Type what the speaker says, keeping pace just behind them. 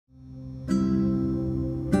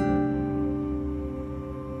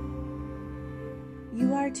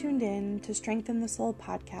tuned in to Strengthen the Soul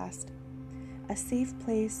podcast, a safe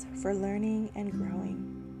place for learning and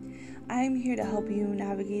growing. I am here to help you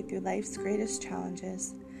navigate through life's greatest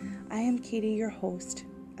challenges. I am Katie, your host,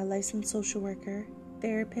 a licensed social worker,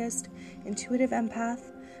 therapist, intuitive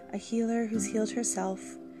empath, a healer who's healed herself,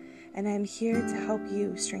 and I am here to help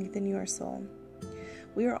you strengthen your soul.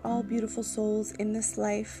 We are all beautiful souls in this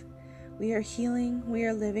life. We are healing, we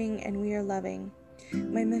are living, and we are loving.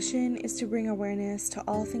 My mission is to bring awareness to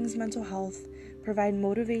all things mental health, provide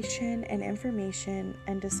motivation and information,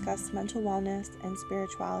 and discuss mental wellness and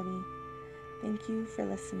spirituality. Thank you for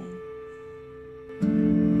listening.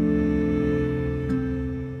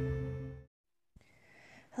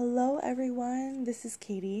 Hello everyone, this is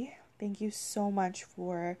Katie. Thank you so much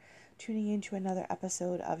for tuning into another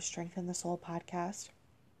episode of Strengthen the Soul podcast.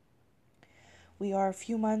 We are a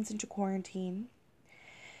few months into quarantine.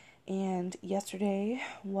 And yesterday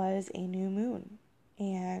was a new moon,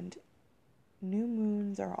 and new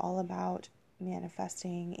moons are all about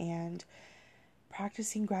manifesting and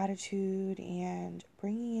practicing gratitude and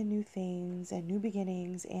bringing in new things and new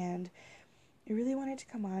beginnings. And I really wanted to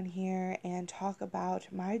come on here and talk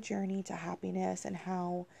about my journey to happiness and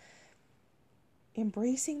how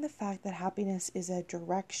embracing the fact that happiness is a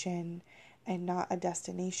direction and not a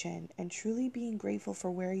destination, and truly being grateful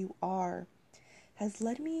for where you are has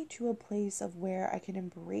led me to a place of where I can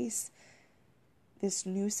embrace this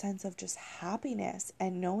new sense of just happiness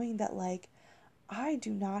and knowing that I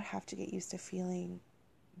do not have to get used to feeling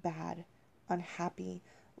bad, unhappy,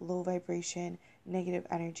 low vibration, negative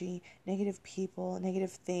energy, negative people,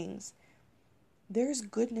 negative things. There's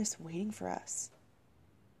goodness waiting for us.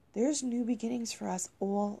 There's new beginnings for us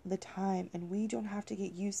all the time, and we don't have to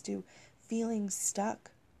get used to feeling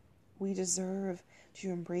stuck. We deserve to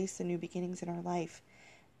embrace the new beginnings in our life.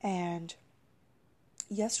 And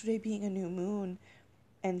yesterday being a new moon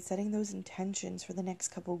and setting those intentions for the next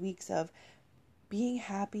couple of weeks of being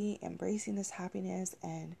happy, embracing this happiness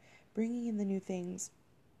and bringing in the new things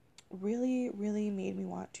really, really made me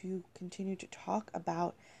want to continue to talk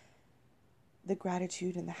about the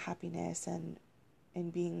gratitude and the happiness and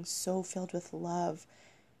being so filled with love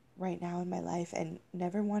right now in my life and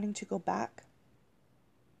never wanting to go back.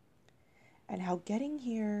 And how getting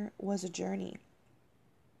here was a journey.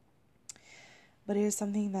 But it is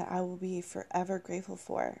something that I will be forever grateful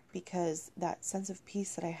for, because that sense of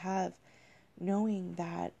peace that I have, knowing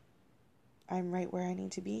that I'm right where I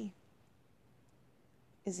need to be,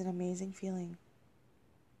 is an amazing feeling.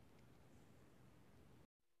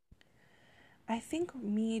 I think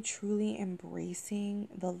me truly embracing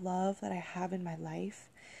the love that I have in my life,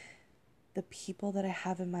 the people that I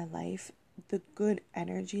have in my life, the good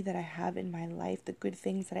energy that I have in my life, the good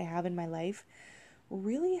things that I have in my life,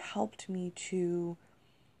 really helped me to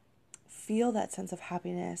feel that sense of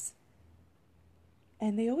happiness.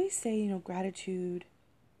 And they always say, gratitude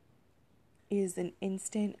is an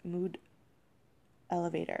instant mood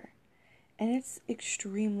elevator. And it's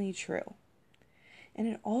extremely true. And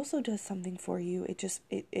it also does something for you.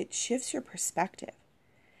 It shifts your perspective.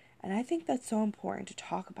 And I think that's so important to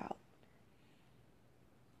talk about.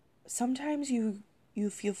 Sometimes you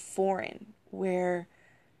feel foreign, where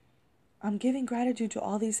I'm giving gratitude to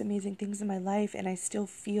all these amazing things in my life and I still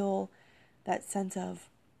feel that sense of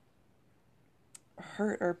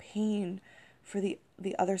hurt or pain for the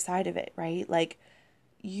other side of it, right?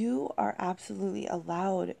 You are absolutely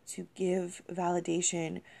allowed to give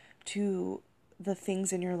validation to the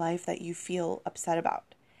things in your life that you feel upset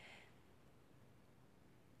about.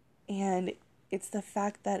 And it's the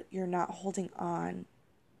fact that you're not holding on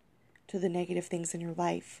to the negative things in your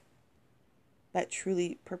life that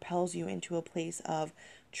truly propels you into a place of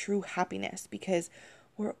true happiness, because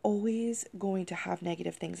we're always going to have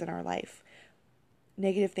negative things in our life,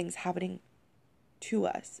 negative things happening to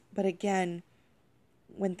us. But again,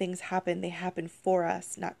 when things happen, they happen for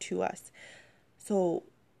us, not to us. So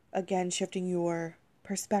again, shifting your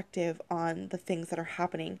perspective on the things that are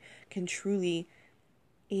happening can truly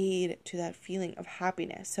aid to that feeling of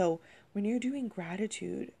happiness. So when you're doing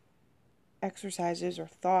gratitude exercises or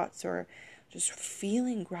thoughts, or just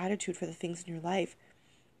feeling gratitude for the things in your life,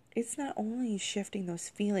 it's not only shifting those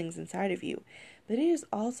feelings inside of you, but it is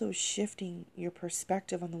also shifting your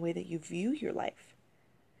perspective on the way that you view your life,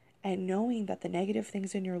 and knowing that the negative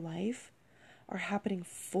things in your life are happening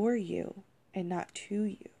for you and not to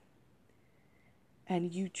you.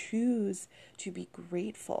 And you choose to be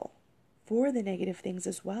grateful for the negative things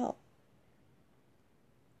as well.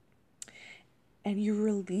 And you're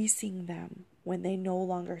releasing them when they no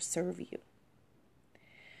longer serve you.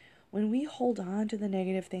 When we hold on to the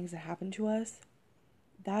negative things that happen to us,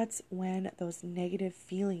 that's when those negative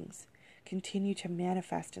feelings continue to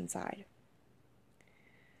manifest inside.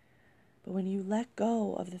 But when you let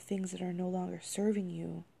go of the things that are no longer serving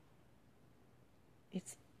you,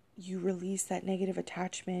 you release that negative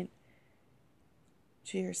attachment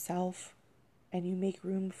to yourself, and you make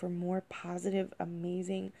room for more positive,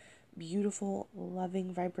 amazing, beautiful,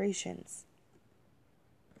 loving vibrations.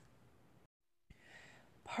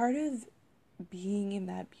 Part of being in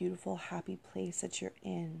that beautiful, happy place that you're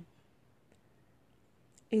in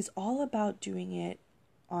is all about doing it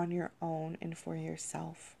on your own and for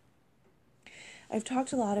yourself. I've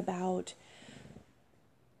talked a lot about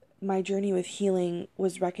my journey with healing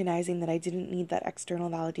was recognizing that I didn't need that external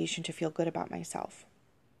validation to feel good about myself.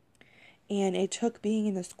 And it took being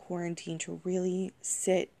in this quarantine to really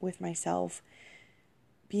sit with myself,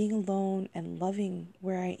 being alone and loving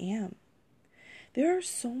where I am. There are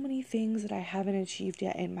so many things that I haven't achieved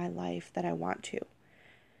yet in my life that I want to.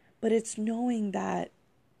 But it's knowing that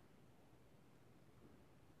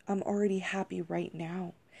I'm already happy right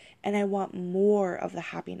now. And I want more of the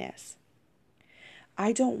happiness.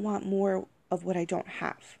 I don't want more of what I don't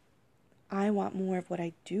have. I want more of what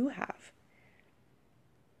I do have.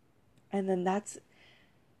 And then that's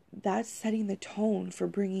setting the tone for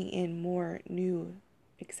bringing in more new,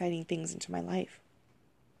 exciting things into my life.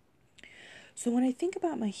 So when I think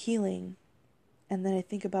about my healing, and then I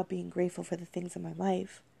think about being grateful for the things in my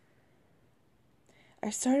life, I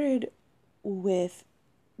started with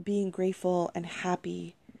being grateful and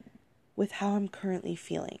happy with how I'm currently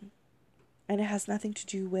feeling. And it has nothing to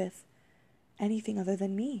do with anything other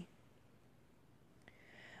than me.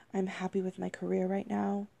 I'm happy with my career right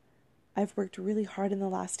now. I've worked really hard in the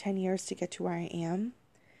last 10 years to get to where I am,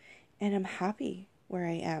 and I'm happy where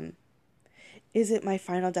I am. Is it my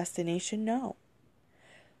final destination? No.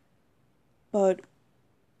 But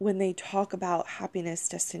when they talk about happiness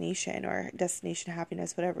destination or destination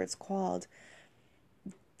happiness, whatever it's called,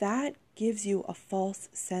 that gives you a false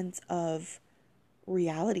sense of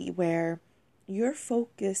reality where you're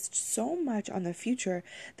focused so much on the future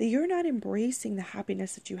that you're not embracing the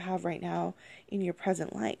happiness that you have right now in your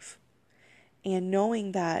present life. And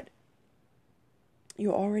knowing that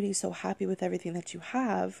you're already so happy with everything that you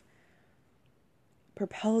have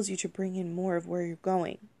propels you to bring in more of where you're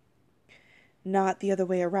going. Not the other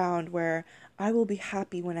way around where I will be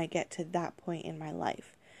happy when I get to that point in my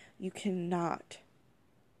life. You cannot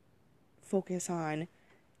focus on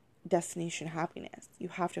destination happiness. You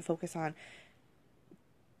have to focus on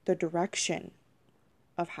the direction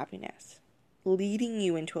of happiness, leading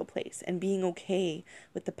you into a place and being okay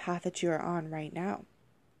with the path that you are on right now.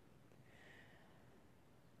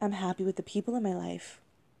 I'm happy with the people in my life.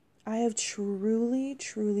 I have truly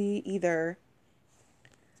either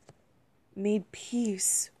made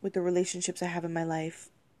peace with the relationships I have in my life,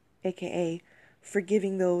 aka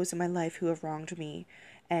forgiving those in my life who have wronged me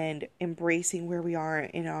and embracing where we are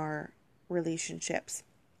in our relationships.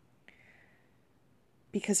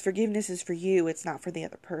 Because forgiveness is for you, it's not for the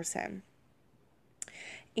other person.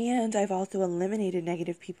 And I've also eliminated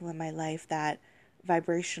negative people in my life that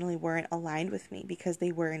vibrationally weren't aligned with me because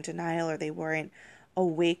they were in denial or they weren't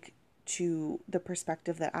awake to the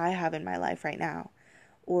perspective that I have in my life right now,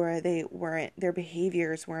 or their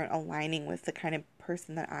behaviors weren't aligning with the kind of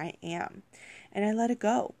person that I am. And I let it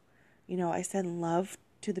go. I send love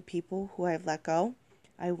to the people who I've let go.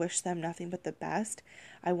 I wish them nothing but the best.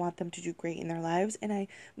 I want them to do great in their lives. And I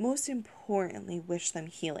most importantly wish them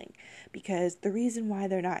healing. Because the reason why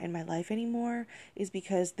they're not in my life anymore is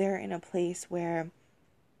because they're in a place where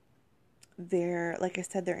they're, like I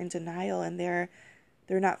said, they're in denial and they're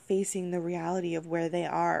not facing the reality of where they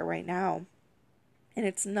are right now. And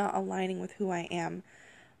it's not aligning with who I am.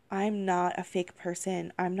 I'm not a fake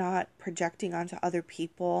person. I'm not projecting onto other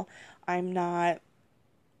people. I'm not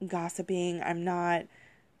gossiping. I'm not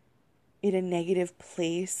in a negative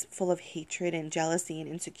place full of hatred and jealousy and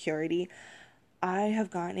insecurity. I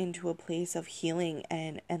have gotten into a place of healing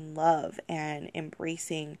and love and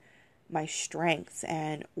embracing my strengths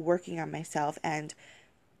and working on myself, and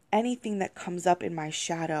anything that comes up in my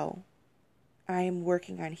shadow, I am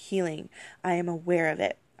working on healing. I am aware of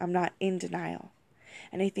it. I'm not in denial.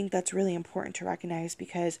 And I think that's really important to recognize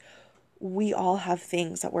because we all have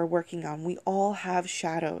things that we're working on. We all have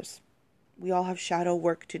shadows. We all have shadow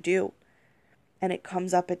work to do. And it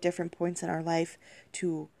comes up at different points in our life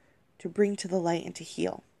to bring to the light and to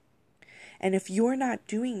heal. And if you're not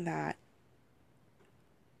doing that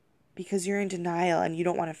because you're in denial and you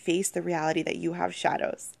don't want to face the reality that you have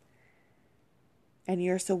shadows, and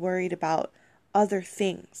you're so worried about other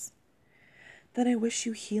things, then I wish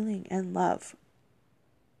you healing and love.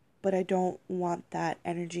 but I don't want that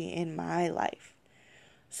energy in my life.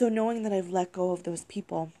 So knowing that I've let go of those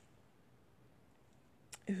people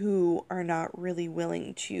who are not really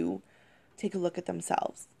willing to take a look at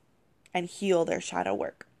themselves and heal their shadow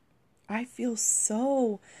work, I feel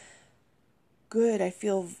so good. I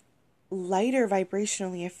feel lighter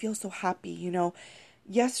vibrationally. I feel so happy.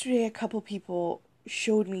 Yesterday a couple people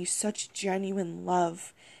showed me such genuine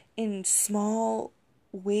love in small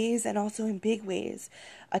ways and also in big ways.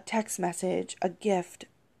 A text message, a gift,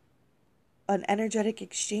 an energetic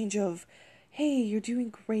exchange of, hey, you're doing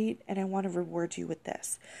great and I want to reward you with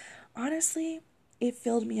this. Honestly, it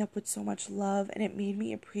filled me up with so much love and it made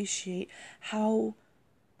me appreciate how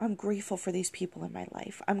I'm grateful for these people in my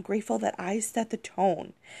life. I'm grateful that I set the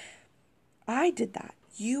tone. I did that.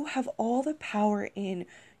 You have all the power in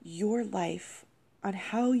your life on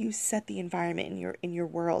how you set the environment in your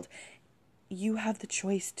world. You have the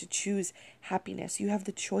choice to choose happiness. You have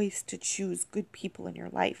the choice to choose good people in your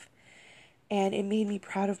life. And it made me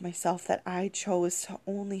proud of myself that I chose to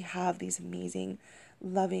only have these amazing,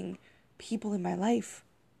 loving people in my life.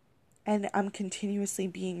 And I'm continuously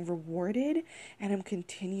being rewarded and I'm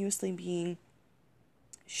continuously being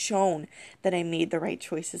shown that I made the right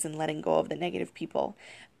choices in letting go of the negative people.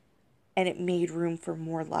 And it made room for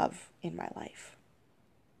more love in my life.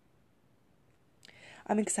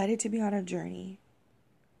 I'm excited to be on a journey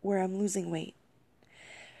where I'm losing weight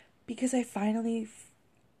because I finally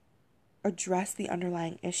addressed the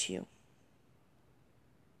underlying issue.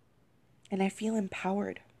 And I feel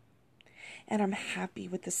empowered. And I'm happy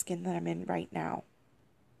with the skin that I'm in right now.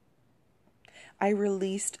 I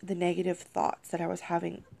released the negative thoughts that I was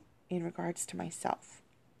having in regards to myself.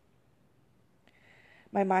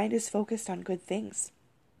 My mind is focused on good things.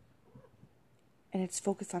 And it's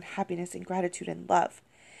focused on happiness and gratitude and love.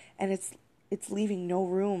 And it's leaving no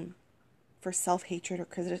room for self-hatred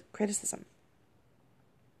or criticism.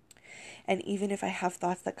 And even if I have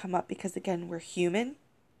thoughts that come up, because again, we're human,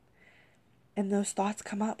 and those thoughts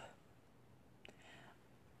come up,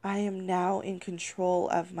 I am now in control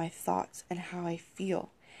of my thoughts and how I feel.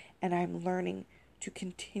 And I'm learning to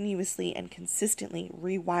continuously and consistently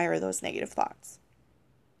rewire those negative thoughts.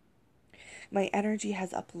 My energy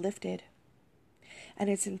has uplifted and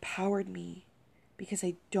it's empowered me because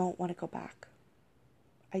I don't want to go back.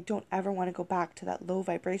 I don't ever want to go back to that low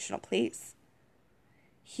vibrational place.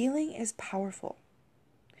 Healing is powerful.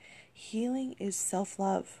 Healing is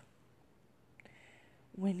self-love.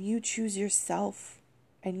 When you choose yourself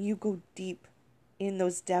and you go deep in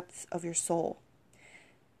those depths of your soul,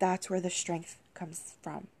 that's where the strength comes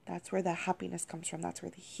from. That's where the happiness comes from. That's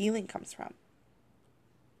where the healing comes from.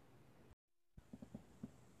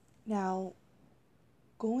 Now,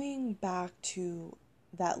 going back to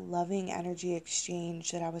that loving energy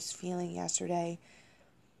exchange that I was feeling yesterday,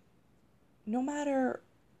 no matter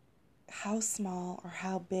how small or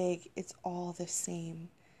how big, it's all the same.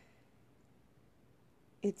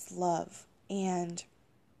 It's love. And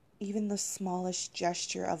even the smallest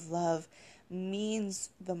gesture of love means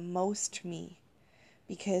the most to me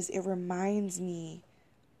because it reminds me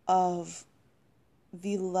of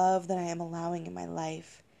the love that I am allowing in my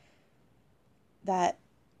life. That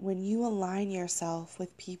when you align yourself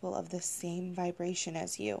with people of the same vibration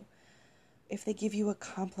as you, if they give you a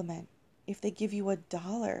compliment, if they give you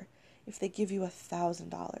 $1, if they give you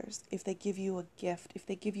 $1,000, if they give you a gift, if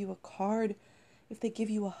they give you a card, if they give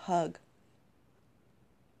you a hug,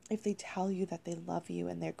 if they tell you that they love you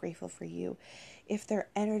and they're grateful for you, if their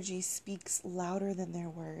energy speaks louder than their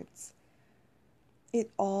words, it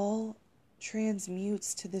all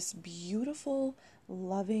transmutes to this beautiful,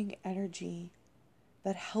 loving energy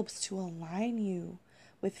that helps to align you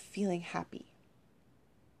with feeling happy.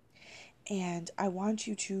 And I want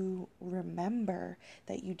you to remember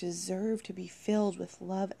that you deserve to be filled with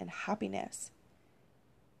love and happiness.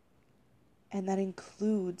 And that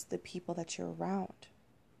includes the people that you're around.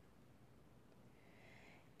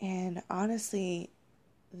 And honestly,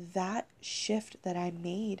 that shift that I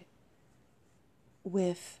made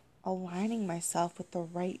with aligning myself with the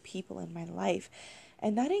right people in my life,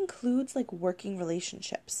 and that includes like working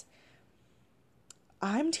relationships.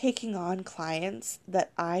 I'm taking on clients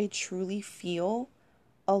that I truly feel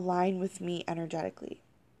align with me energetically.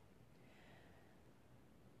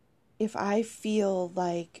 If I feel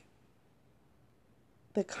like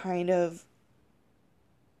the kind of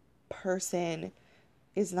person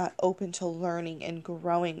is not open to learning and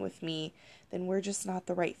growing with me, then we're just not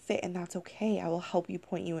the right fit, and that's okay. I will help you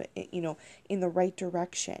point you, in the right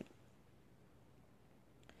direction.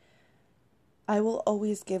 I will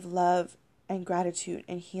always give love and gratitude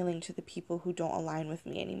and healing to the people who don't align with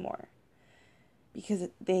me anymore. because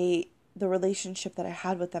the relationship that I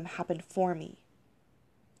had with them happened for me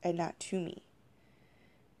and not to me.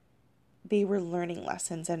 They were learning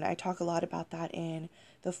lessons, and I talk a lot about that in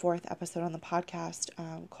the 4th episode on the podcast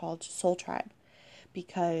called Soul Tribe,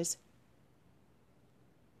 because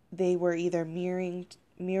they were either mirroring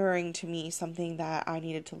to me something that I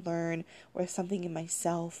needed to learn, or something in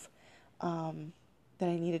myself that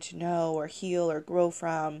I needed to know or heal or grow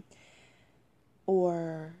from,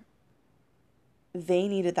 or they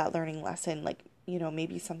needed that learning lesson. Like,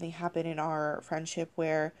 maybe something happened in our friendship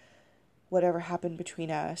where whatever happened between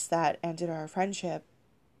us that ended our friendship,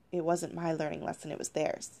 it wasn't my learning lesson, it was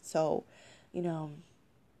theirs. So,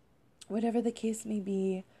 whatever the case may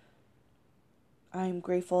be, I'm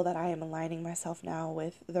grateful that I am aligning myself now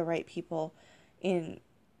with the right people in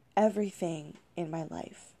everything in my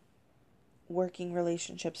life. Working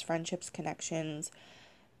relationships, friendships, connections,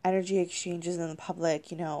 energy exchanges in the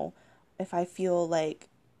public. If I feel like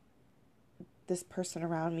this person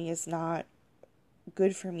around me is not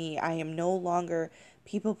good for me, I am no longer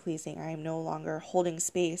people pleasing. I am no longer holding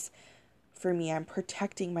space for me. I'm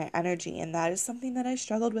protecting my energy, and that is something that I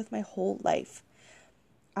struggled with my whole life.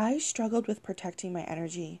 I struggled with protecting my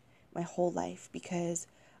energy my whole life because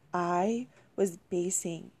I was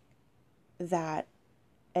basing that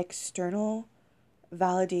external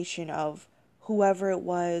validation of whoever it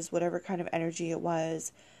was, whatever kind of energy it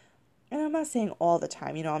was. And I'm not saying all the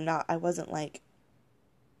time, I wasn't like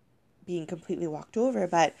being completely walked over,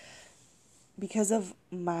 but because of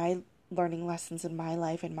my learning lessons in my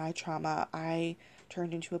life and my trauma, I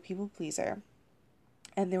turned into a people pleaser.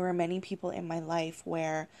 And there were many people in my life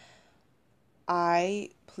where I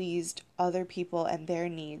pleased other people and their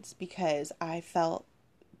needs because I felt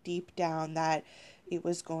deep down that it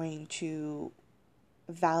was going to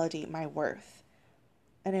validate my worth.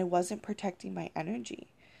 And I wasn't protecting my energy.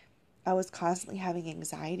 I was constantly having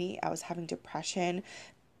anxiety. I was having depression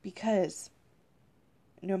because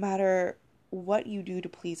no matter what you do to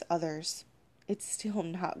please others, it's still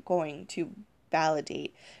not going to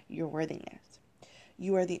validate your worthiness.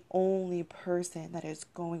 You are the only person that is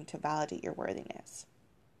going to validate your worthiness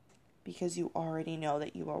because you already know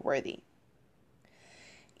that you are worthy.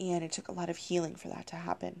 And it took a lot of healing for that to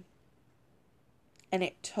happen. And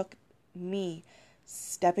it took me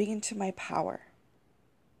stepping into my power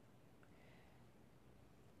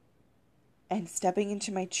and stepping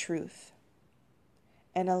into my truth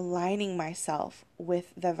and aligning myself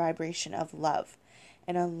with the vibration of love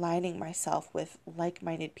and aligning myself with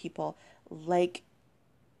like-minded people, like-minded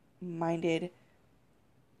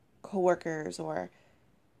coworkers or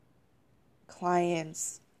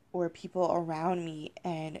clients or people around me,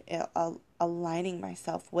 and aligning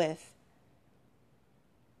myself with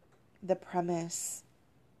the premise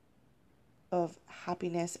of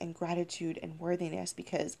happiness and gratitude and worthiness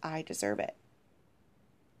because I deserve it.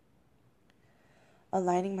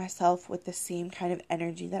 Aligning myself with the same kind of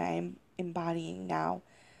energy that I am embodying now.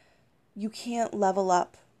 You can't level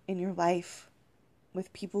up in your life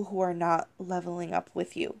with people who are not leveling up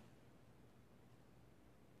with you.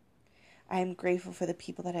 I am grateful for the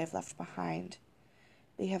people that I've left behind.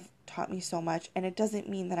 They have taught me so much, and it doesn't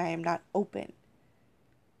mean that I am not open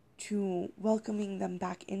to welcoming them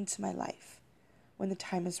back into my life when the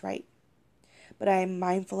time is right. But I am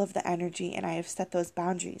mindful of the energy, and I have set those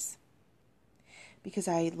boundaries because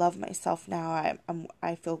I love myself now.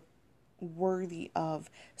 I feel worthy of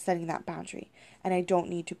setting that boundary, and I don't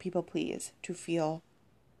need to people please to feel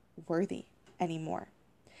worthy anymore.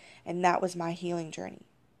 And that was my healing journey.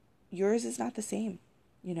 Yours is not the same.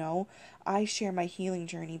 I share my healing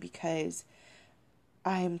journey because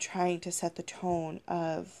I'm trying to set the tone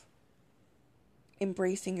of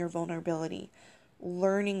embracing your vulnerability,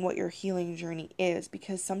 learning what your healing journey is,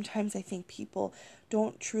 because sometimes I think people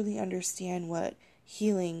don't truly understand what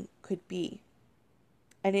healing could be.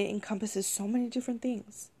 And it encompasses so many different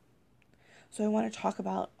things. So I want to talk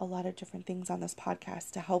about a lot of different things on this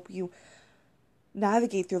podcast to help you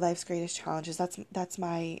navigate through life's greatest challenges. That's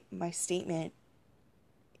my statement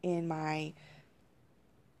in my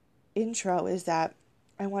intro, is that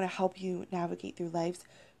I want to help you navigate through life's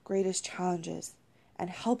greatest challenges and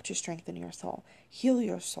help to strengthen your soul, heal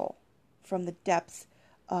your soul from the depths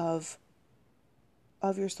of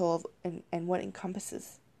your soul and what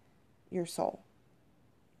encompasses your soul.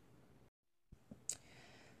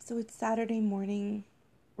 So it's Saturday morning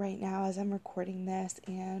right now as I'm recording this,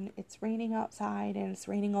 and it's raining outside, and it's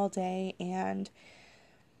raining all day, and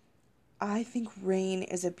I think rain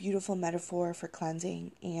is a beautiful metaphor for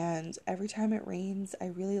cleansing. And every time it rains, I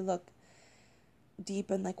really look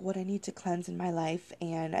deep in like what I need to cleanse in my life,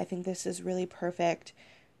 and I think this is really perfect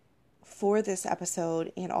for this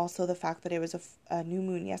episode, and also the fact that it was a new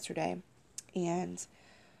moon yesterday. And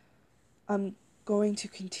I'm going to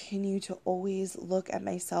continue to always look at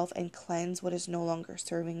myself and cleanse what is no longer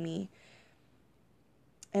serving me.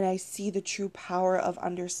 And I see the true power of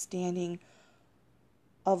understanding,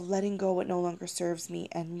 of letting go what no longer serves me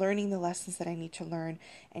and learning the lessons that I need to learn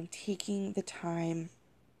and taking the time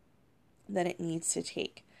that it needs to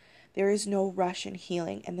take. There is no rush in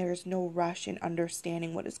healing, and there is no rush in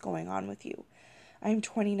understanding what is going on with you. I'm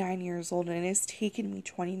 29 years old, and it has taken me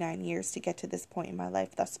 29 years to get to this point in my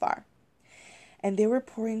life thus far. And there were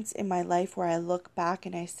points in my life where I look back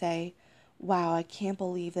and I say, wow, I can't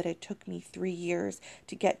believe that it took me 3 years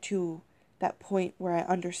to get to that point where I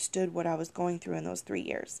understood what I was going through in those 3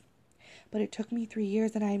 years. But it took me 3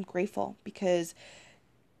 years, and I am grateful, because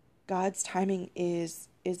God's timing is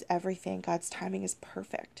everything. God's timing is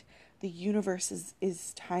perfect. The universe's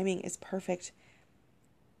timing is perfect.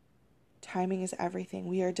 Timing is everything.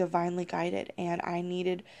 We are divinely guided, and I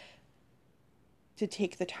needed to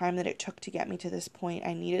take the time that it took to get me to this point.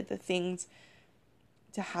 I needed the things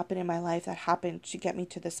to happen in my life that happened to get me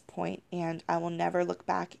to this point, and I will never look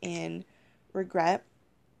back in regret.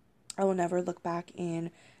 I will never look back in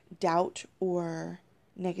doubt or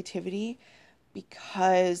negativity,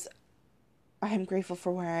 because I am grateful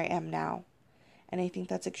for where I am now. And I think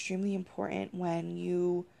that's extremely important when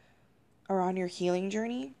you are on your healing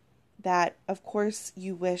journey, that of course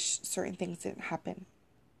you wish certain things didn't happen.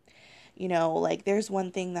 Like there's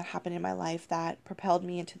one thing that happened in my life that propelled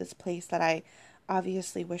me into this place that I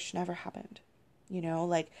obviously wish never happened.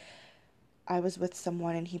 Like I was with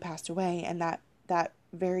someone and he passed away, and that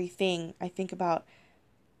very thing, I think about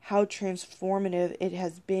how transformative it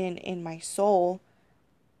has been in my soul,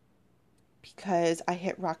 because I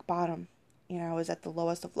hit rock bottom. I was at the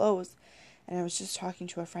lowest of lows, and I was just talking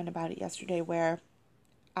to a friend about it yesterday, where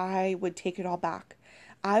I would take it all back.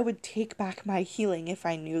 I would take back my healing if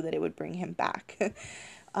I knew that it would bring him back.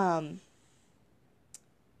 But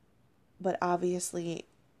obviously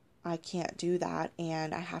I can't do that,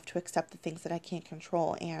 and I have to accept the things that I can't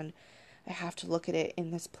control, and I have to look at it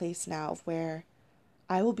in this place now of where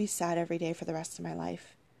I will be sad every day for the rest of my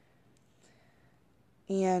life.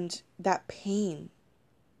 And that pain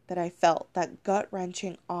that I felt, that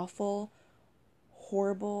gut-wrenching, awful,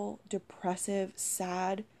 horrible, depressive,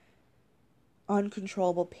 sad,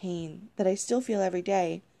 uncontrollable pain that I still feel every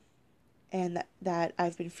day, and that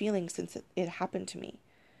I've been feeling since it happened to me,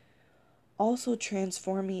 also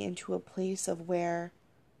transformed me into a place of where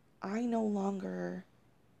I no longer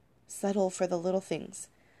settle for the little things.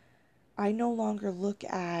 I no longer look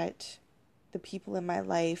at the people in my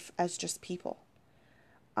life as just people.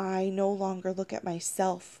 I no longer look at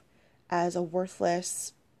myself as a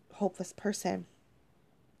worthless, hopeless person.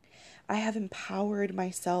 I have empowered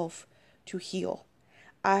myself to heal.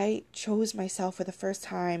 I chose myself for the first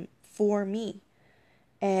time for me,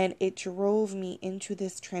 and it drove me into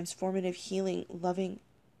this transformative, healing, loving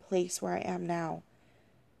place where I am now.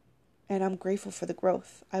 And I'm grateful for the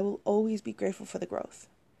growth. I will always be grateful for the growth.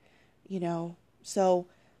 So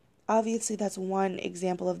obviously that's one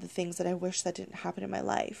example of the things that I wish that didn't happen in my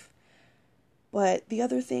life. But the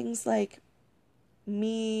other things, like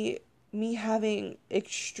me having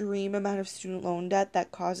extreme amount of student loan debt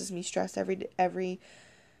that causes me stress every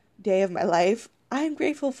day of my life, I'm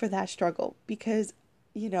grateful for that struggle, because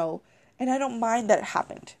and I don't mind that it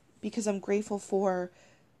happened, because I'm grateful for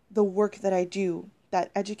the work that I do,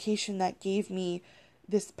 that education that gave me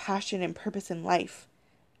this passion and purpose in life,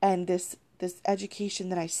 and this education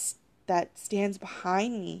that stands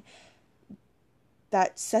behind me,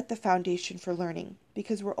 that set the foundation for learning,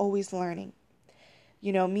 because we're always learning.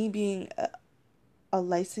 Me being a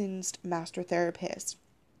licensed master therapist,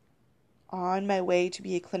 on my way to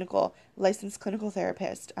be a licensed clinical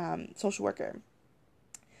therapist, social worker.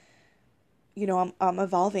 I'm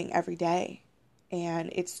evolving every day, and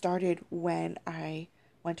it started when I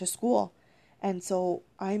went to school. And so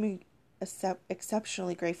I'm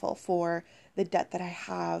exceptionally grateful for the debt that I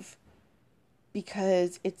have,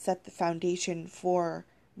 because it set the foundation for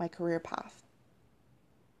my career path.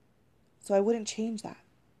 So I wouldn't change that,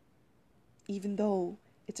 even though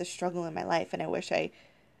it's a struggle in my life, and I wish I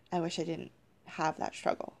didn't have that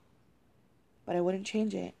struggle. But I wouldn't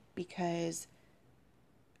change it, because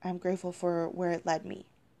I'm grateful for where it led me.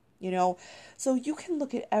 So you can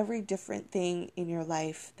look at every different thing in your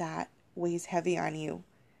life that weighs heavy on you,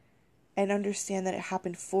 and understand that it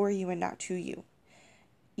happened for you and not to you.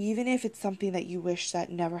 Even if it's something that you wish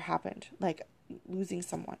that never happened, like losing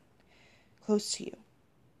someone close to you.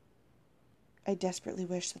 I desperately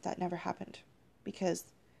wish that never happened, because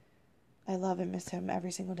I love and miss him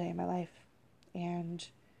every single day of my life. And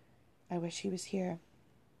I wish he was here.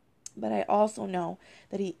 But I also know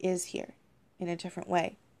that he is here in a different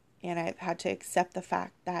way. And I've had to accept the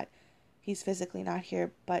fact that he's physically not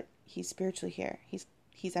here, but he's spiritually here.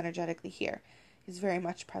 He's energetically here. He's very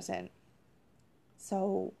much present.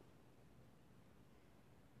 So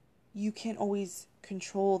you can't always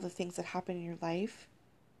control the things that happen in your life,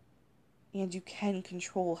 and you can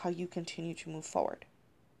control how you continue to move forward.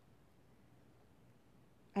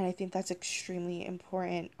 And I think that's extremely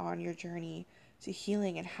important on your journey to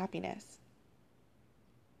healing and happiness.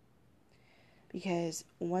 Because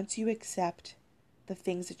once you accept the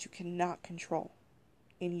things that you cannot control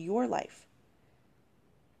in your life,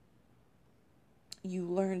 you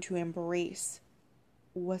learn to embrace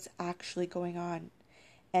what's actually going on,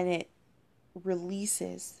 and it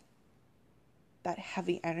releases that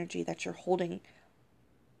heavy energy that you're holding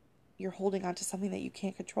onto something that you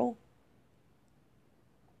can't control.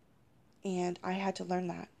 And I had to learn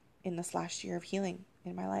that in this last year of healing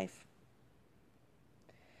in my life.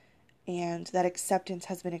 And that acceptance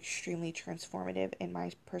has been extremely transformative in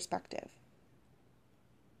my perspective.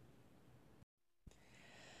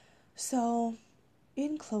 So,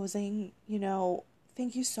 in closing,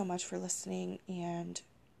 thank you so much for listening, and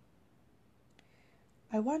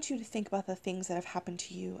I want you to think about the things that have happened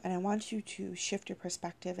to you, and I want you to shift your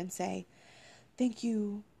perspective and say, thank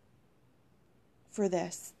you for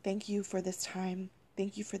this. Thank you for this time.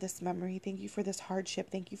 Thank you for this memory. Thank you for this hardship.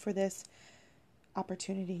 Thank you for this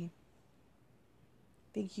opportunity.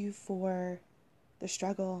 Thank you for the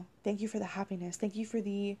struggle. Thank you for the happiness. Thank you for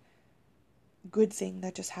the good thing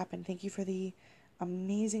that just happened. Thank you for the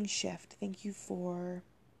amazing shift. Thank you for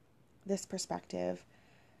this perspective,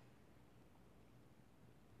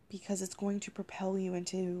 because it's going to propel you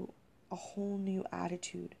into a whole new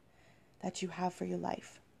attitude that you have for your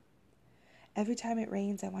life. Every time it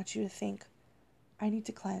rains, I want you to think, I need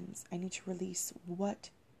to cleanse. I need to release.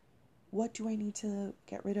 What do I need to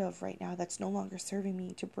get rid of right now that's no longer serving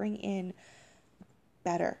me, to bring in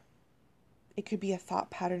better? It could be a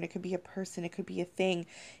thought pattern. It could be a person. It could be a thing.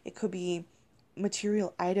 It could be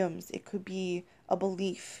material items. It could be a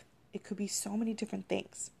belief. It could be so many different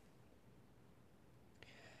things.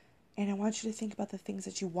 And I want you to think about the things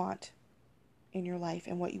that you want in your life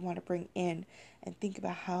and what you want to bring in, and think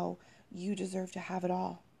about how you deserve to have it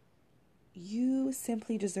all. You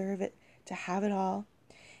simply deserve it to have it all.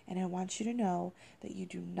 And I want you to know that you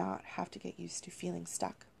do not have to get used to feeling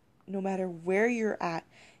stuck. No matter where you're at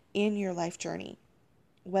in your life journey,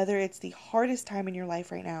 whether it's the hardest time in your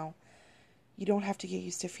life right now, you don't have to get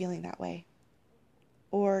used to feeling that way.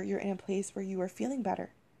 Or you're in a place where you are feeling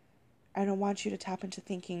better. I don't want you to tap into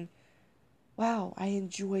thinking, wow, I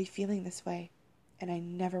enjoy feeling this way, and I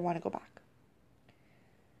never want to go back.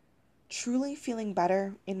 Truly feeling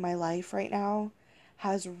better in my life right now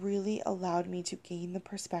has really allowed me to gain the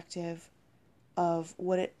perspective of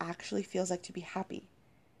what it actually feels like to be happy.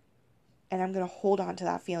 And I'm going to hold on to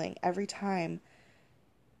that feeling every time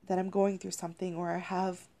that I'm going through something, or I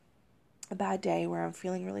have a bad day where I'm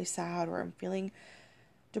feeling really sad, or I'm feeling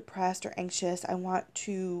depressed or anxious. I want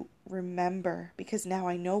to remember, because now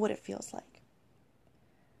I know what it feels like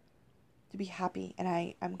to be happy.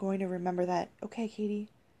 And I'm going to remember that, okay, Katie,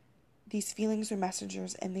 these feelings are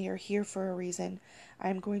messengers and they are here for a reason.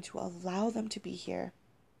 I'm going to allow them to be here,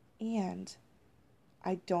 and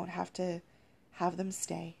I don't have to have them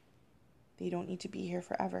stay. They don't need to be here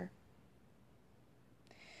forever.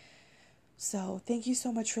 So thank you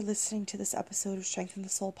so much for listening to this episode of Strengthen the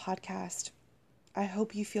Soul podcast. I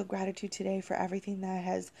hope you feel gratitude today for everything that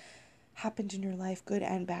has happened in your life, good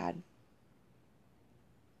and bad.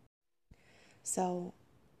 So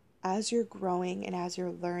as you're growing and as you're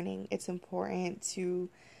learning, it's important to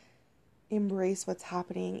embrace what's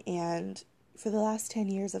happening. And for the last 10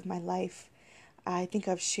 years of my life, I think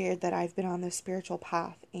I've shared that I've been on this spiritual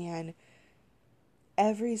path, and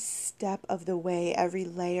every step of the way, every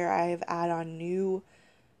layer, I've added on new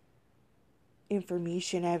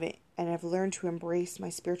information and I've learned to embrace my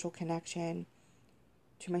spiritual connection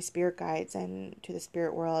to my spirit guides and to the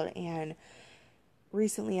spirit world. And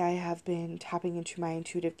recently I have been tapping into my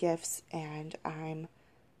intuitive gifts, and I'm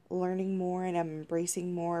learning more, and I'm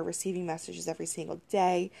embracing more, receiving messages every single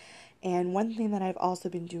day. And one thing that I've also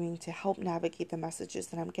been doing to help navigate the messages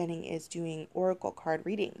that I'm getting is doing oracle card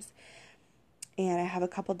readings. And I have a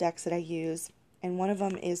couple decks that I use, and one of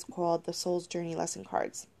them is called the Soul's Journey Lesson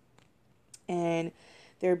Cards. And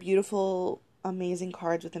they're beautiful, amazing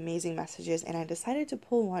cards with amazing messages, and I decided to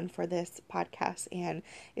pull one for this podcast, and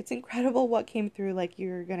it's incredible what came through. Like,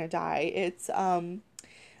 you're gonna die. It's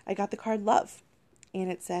I got the card Love,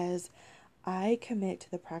 and it says, I commit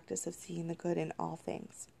to the practice of seeing the good in all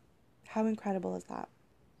things. How incredible is that?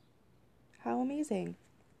 How amazing.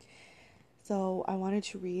 So I wanted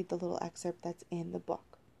to read the little excerpt that's in the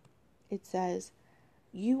book. It says,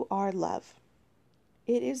 "You are love.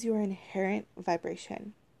 It is your inherent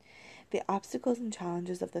vibration. The obstacles and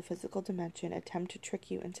challenges of the physical dimension attempt to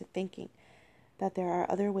trick you into thinking that there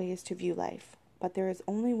are other ways to view life, but there is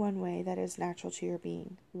only one way that is natural to your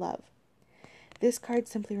being, love. This card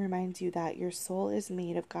simply reminds you that your soul is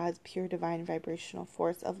made of God's pure divine vibrational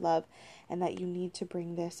force of love, and that you need to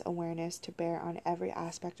bring this awareness to bear on every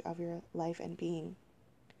aspect of your life and being.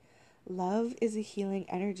 Love is a healing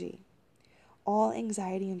energy. All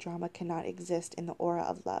anxiety and drama cannot exist in the aura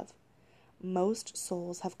of love. Most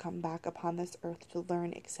souls have come back upon this earth to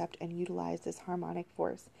learn, accept, and utilize this harmonic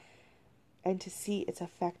force and to see its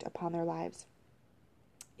effect upon their lives.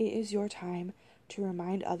 It is your time to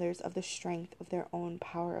remind others of the strength of their own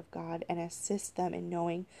power of God and assist them in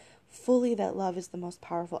knowing fully that love is the most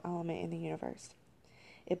powerful element in the universe.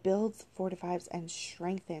 It builds, fortifies, and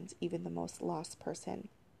strengthens even the most lost person.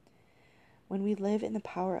 When we live in the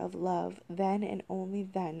power of love, then and only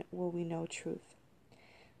then will we know truth.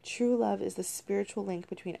 True love is the spiritual link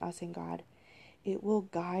between us and God. It will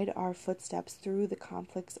guide our footsteps through the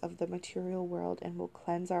conflicts of the material world and will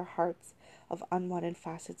cleanse our hearts of unwanted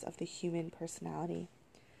facets of the human personality."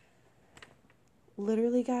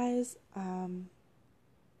 Literally, guys,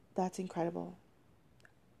 that's incredible.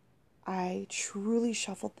 I truly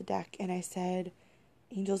shuffled the deck and I said,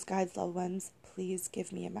 "Angels, guides, loved ones, please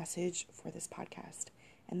give me a message for this podcast."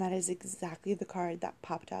 And that is exactly the card that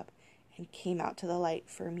popped up and came out to the light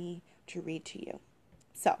for me to read to you.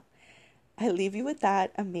 So I leave you with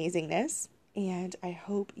that amazingness, and I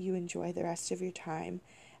hope you enjoy the rest of your time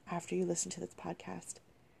after you listen to this podcast.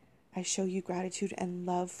 I show you gratitude and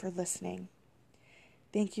love for listening.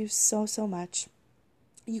 Thank you so, so much.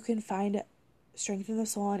 You can find Strengthen the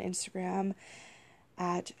Soul on Instagram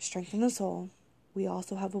at Strengthen the Soul. We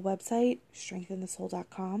also have a website,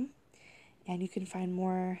 strengthenthesoul.com, and you can find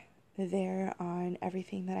more there on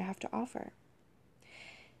everything that I have to offer.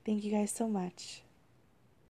 Thank you guys so much.